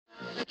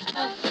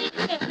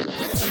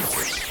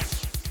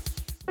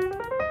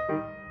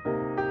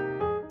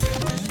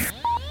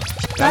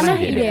Tanah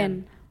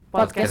Iden,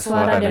 podcast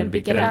suara dan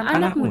pikiran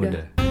anak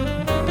muda.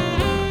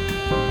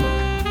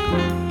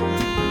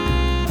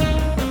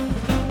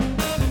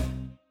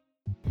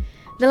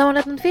 Dalam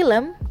menonton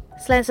film,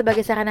 selain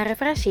sebagai sarana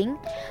refreshing,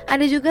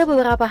 ada juga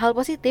beberapa hal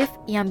positif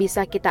yang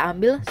bisa kita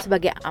ambil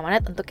sebagai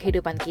amanat untuk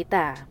kehidupan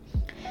kita.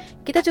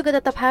 Kita juga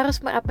tetap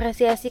harus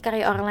mengapresiasi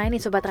karya orang lain di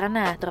Sobat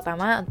Rana,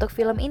 terutama untuk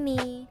film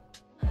ini.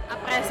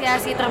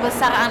 Apresiasi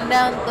terbesar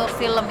Anda untuk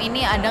film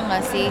ini ada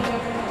nggak sih?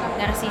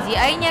 Dari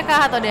CGI-nya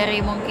kah? Atau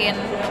dari mungkin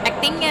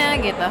acting-nya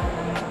gitu?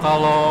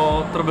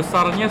 Kalau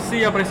terbesarnya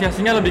sih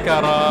apresiasinya lebih ke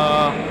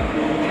arah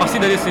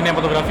pasti dari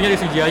sinematografinya, dari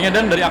CGI-nya,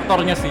 dan dari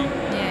aktornya sih.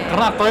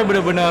 Karena aktornya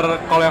benar-benar,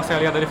 kalau yang saya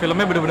lihat dari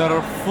filmnya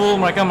benar-benar full,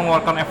 mereka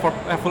mengeluarkan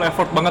full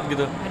effort banget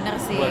gitu. Bener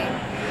sih.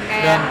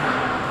 Kayak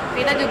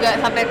kita juga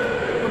sampai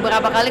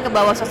beberapa kali ke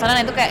bawah suasana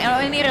itu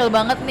kayak ini real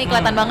banget nih,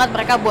 kelihatan banget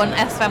mereka bond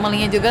as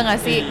family-nya juga nggak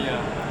sih? Iya.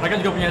 Mereka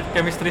juga punya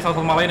chemistry satu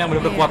sama lain yang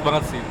benar-benar kuat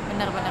banget sih.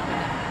 Bener.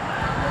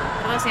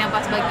 Terus yang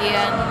pas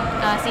bagian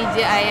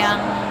CGI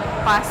yang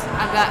pas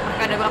agak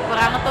ada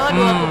berperang tuh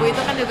dua kubu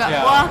itu kan juga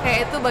wah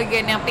kayak itu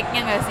bagian yang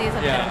peaknya nggak sih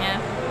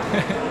sebenarnya?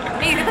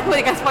 Nih kita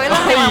dikasih spoiler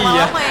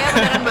lama-lama ya,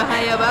 beneran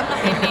bahaya banget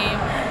ini.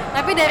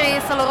 Tapi dari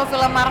seluruh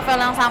film Marvel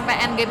yang sampai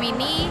Endgame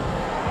ini,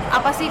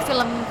 apa sih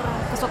film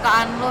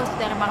kesukaan lo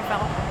dari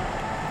Marvel?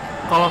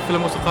 Kalau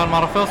film kesukaan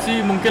Marvel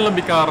sih mungkin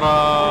lebih ke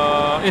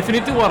arah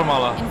Infinity War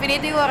malah.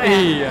 Infinity War ya?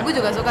 Iya. Gue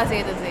juga suka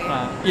sih itu sih.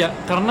 Nah, iya,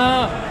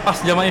 karena pas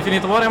zaman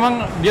Infinity War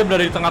emang dia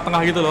berada di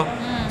tengah-tengah gitu loh.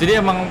 Jadi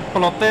emang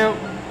plotnya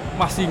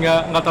masih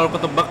nggak terlalu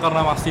ketebak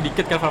karena masih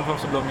dikit kan film-film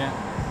sebelumnya.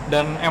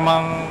 Dan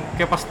emang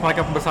kayak pas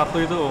mereka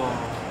bersatu itu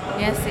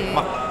iya sih.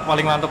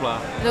 Paling mantep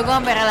lah. Itu gue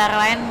sampai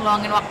rela-relain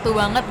luangin waktu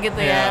banget gitu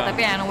ya,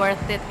 tapi yang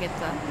worth it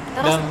gitu.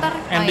 Terus dan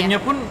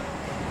endingnya pun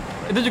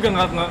itu juga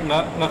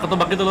nggak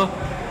ketebak gitu loh.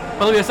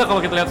 Padahal biasa kalau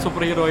kita lihat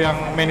superhero yang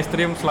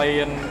mainstream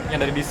selain yang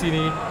dari DC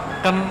nih,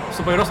 kan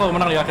superhero selalu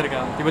menang di akhir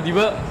kan.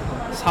 Tiba-tiba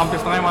hampir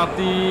setengahnya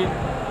mati,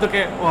 itu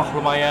kayak wah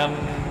lumayan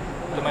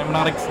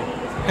menarik sih.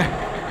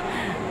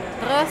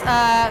 Terus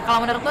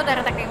kalau menurut lo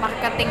dari teknik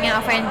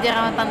marketingnya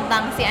Avengers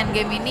tentang si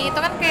Endgame ini itu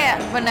kan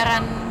kayak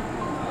beneran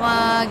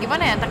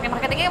gimana ya, teknik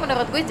marketingnya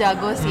menurut gue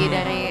jago sih,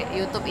 dari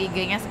YouTube,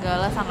 IG-nya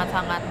segala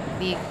sangat-sangat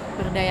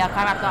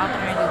diberdayakan atau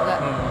aktornya juga.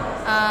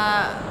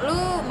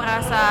 Lu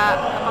merasa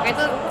apakah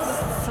itu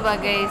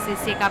sebagai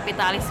sisi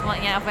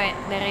kapitalismenya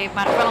dari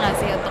Marvel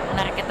nggak sih untuk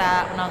menarik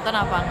kita menonton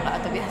apa enggak,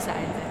 atau biasa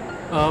aja?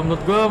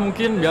 Menurut gue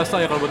mungkin biasa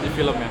ya kalau buat di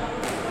film ya.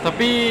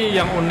 Tapi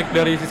yang unik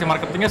dari sisi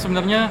marketingnya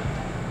sebenarnya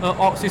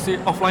sisi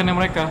offline-nya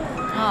mereka.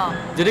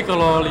 Jadi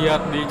kalau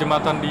lihat di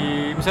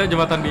misalnya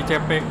jembatan di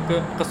CP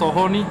ke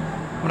Soho nih,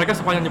 mereka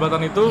sepanjang jembatan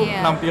itu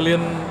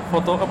nampilin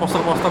foto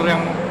poster-poster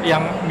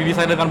yang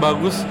didesain dengan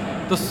bagus,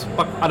 terus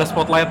ada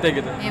spotlight-nya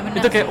gitu.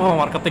 Itu kayak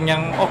marketing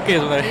yang oke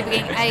sebenarnya.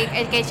 Bikin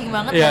eye catching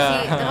banget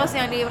sih. Terus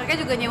yang mereka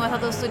juga nyewa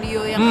satu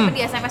studio yang di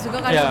SMS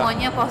juga kan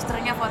semuanya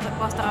posternya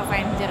poster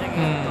Avengers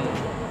gitu.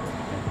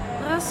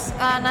 Terus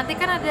nanti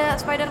kan ada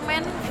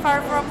Spider-Man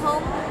Far From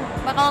Home,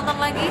 bakal nonton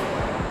lagi?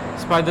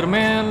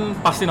 Spider-Man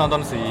pasti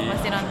nonton sih.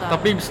 Pasti nonton.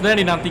 Tapi sebenarnya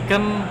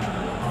dinantikan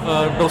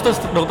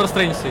Doctor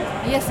Strange sih.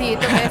 Iya sih,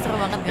 itu kayak seru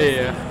banget guys.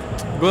 Iya.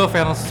 Gue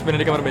fans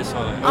Benedict Cumberbatch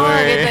soalnya.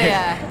 Gitu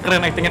ya.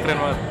 Keren, actingnya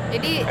keren banget.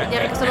 Jadi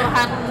dari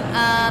keseluruhan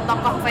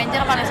tokoh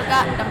Avengers paling suka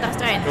Doctor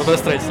Strange. Doctor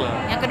Strange lah.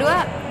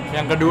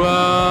 Yang kedua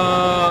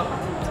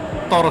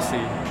Thor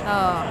sih.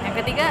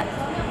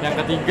 Yang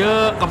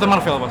ketiga Captain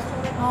Marvel pas.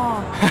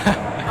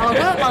 Kalau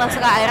gue malah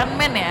suka Iron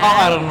Man ya.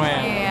 Iron Man.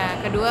 Iya,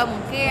 kedua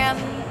mungkin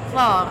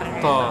Thor.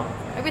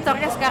 Tapi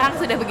Thor-nya sekarang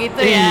sudah begitu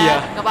ya. Iya.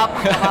 Gak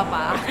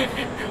apa-apa.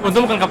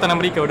 Untung bukan Captain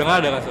America, udah gak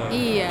ada kan soalnya.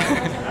 Iya.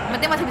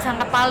 Berarti masih bisa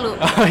angkat palu.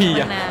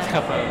 Iya.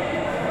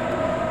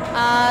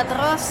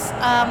 Terus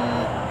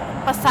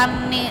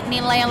pesan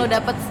nilai yang lo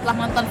dapet setelah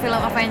nonton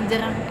film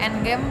Avengers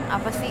Endgame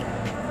apa sih?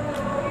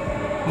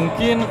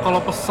 Mungkin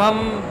kalau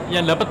pesan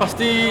yang dapat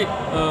pasti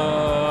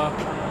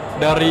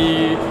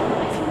dari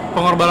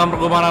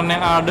pengorbanan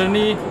yang ada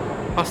nih,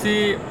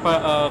 pasti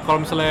kalau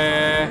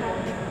misalnya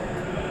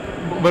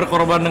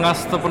berkorban dengan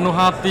sepenuh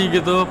hati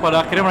gitu,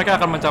 pada akhirnya mereka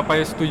akan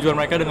mencapai tujuan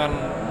mereka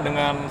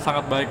dengan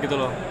sangat baik gitu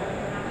loh.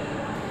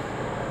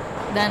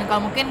 Dan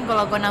kalau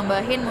gue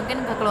nambahin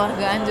mungkin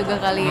kekeluargaan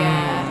juga kali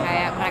ya,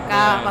 kayak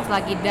mereka pas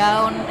lagi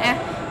down,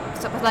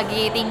 pas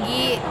lagi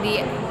tinggi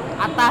di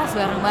atas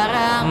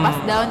bareng-bareng, pas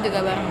down juga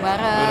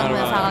bareng-bareng,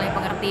 dan saling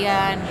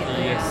pengertian gitu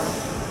ya.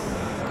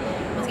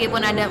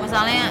 Meskipun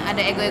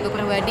ada ego-ego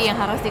pribadi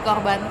yang harus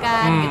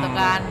dikorbankan gitu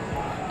kan,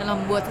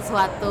 dalam membuat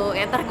sesuatu.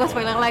 Ntar gue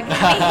spoiler lagi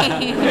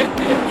nih.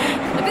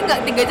 Tapi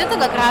 3 jam tuh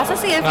gak kerasa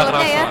sih ya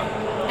filmnya ya.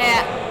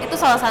 Kayak itu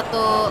salah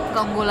satu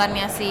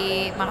keunggulannya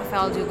si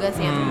Marvel juga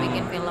sih untuk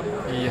bikin film.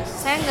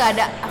 Saya nggak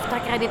ada after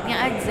creditnya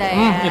aja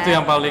ya. Itu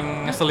yang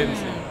paling ngeselin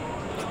sih.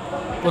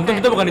 Untung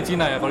kita bukan di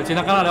Cina ya. Kalau di Cina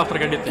kan ada after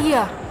credit ya.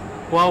 Iya.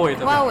 Huawei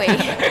itu.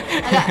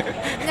 Agak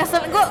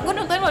ngesel. Gue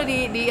nonton lo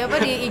di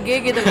IG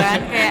gitu kan.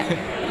 Kayak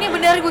ini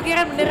bener, gue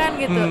kira beneran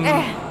gitu.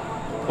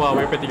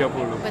 Huawei P30.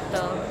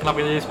 Betul. Kenapa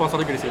jadi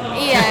sponsor juga di sini?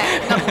 Iya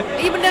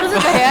benar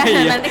juga ya.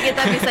 Nanti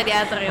kita bisa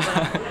diatur itu.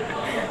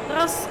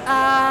 Terus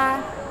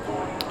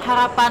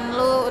harapan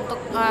lu untuk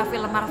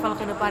film Marvel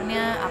ke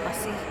depannya apa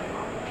sih?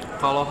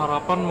 Kalau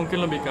harapan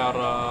mungkin lebih ke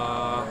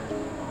arah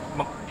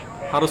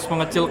harus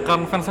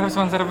mengecilkan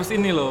fanservice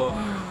ini loh.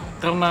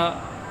 Karena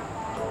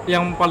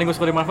yang paling gue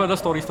suka dari Marvel adalah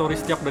story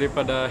setiap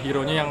daripada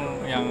hero-nya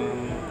yang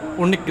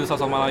unik gitu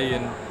satu sama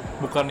lain.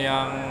 Bukan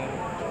yang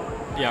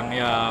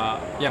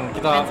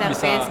kita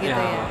bisa gitu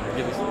ya.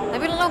 Gitu sih.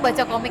 Tapi lu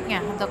baca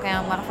komiknya untuk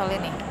yang Marvel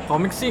ini?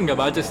 Komik sih nggak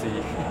baca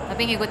sih.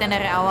 Tapi ngikutin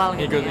dari awal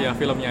gitu ya?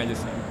 Filmnya aja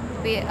sih.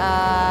 Tapi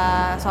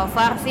so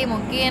far sih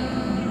mungkin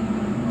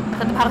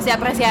tetap harus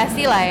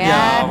diapresiasi lah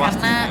ya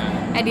karena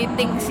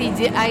editing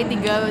CGI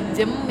 3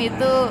 jam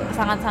itu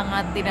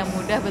sangat-sangat tidak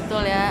mudah,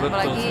 betul ya. Betul,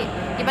 apalagi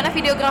gimana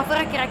videographer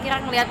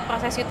kira-kira ngelihat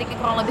proses syutingnya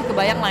kurang lebih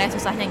kebayang lah ya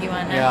susahnya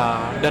gimana. Ya,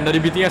 dan dari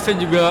BTS-nya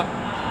juga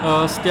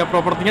setiap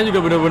propertinya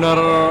juga benar-benar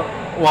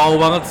wow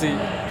banget sih.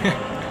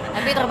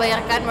 Tapi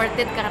terbayarkan,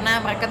 worth it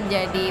karena mereka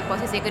menjadi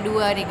posisi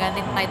kedua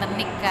diganti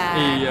Titanic kan.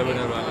 Iya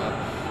benar banget.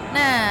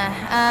 Nah,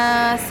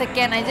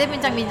 sekian aja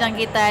bincang-bincang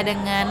kita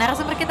dengan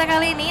narasumber kita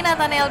kali ini,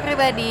 Nathanael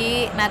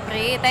Pribady.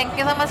 Natri, thank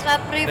you so much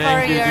Natri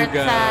for your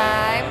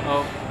time.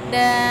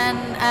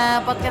 Dan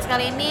podcast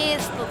kali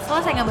ini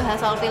selesai ngebahas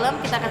soal film,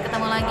 kita akan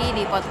ketemu lagi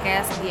di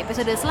podcast di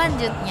episode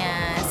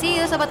selanjutnya. See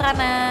you Sobat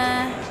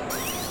Rana.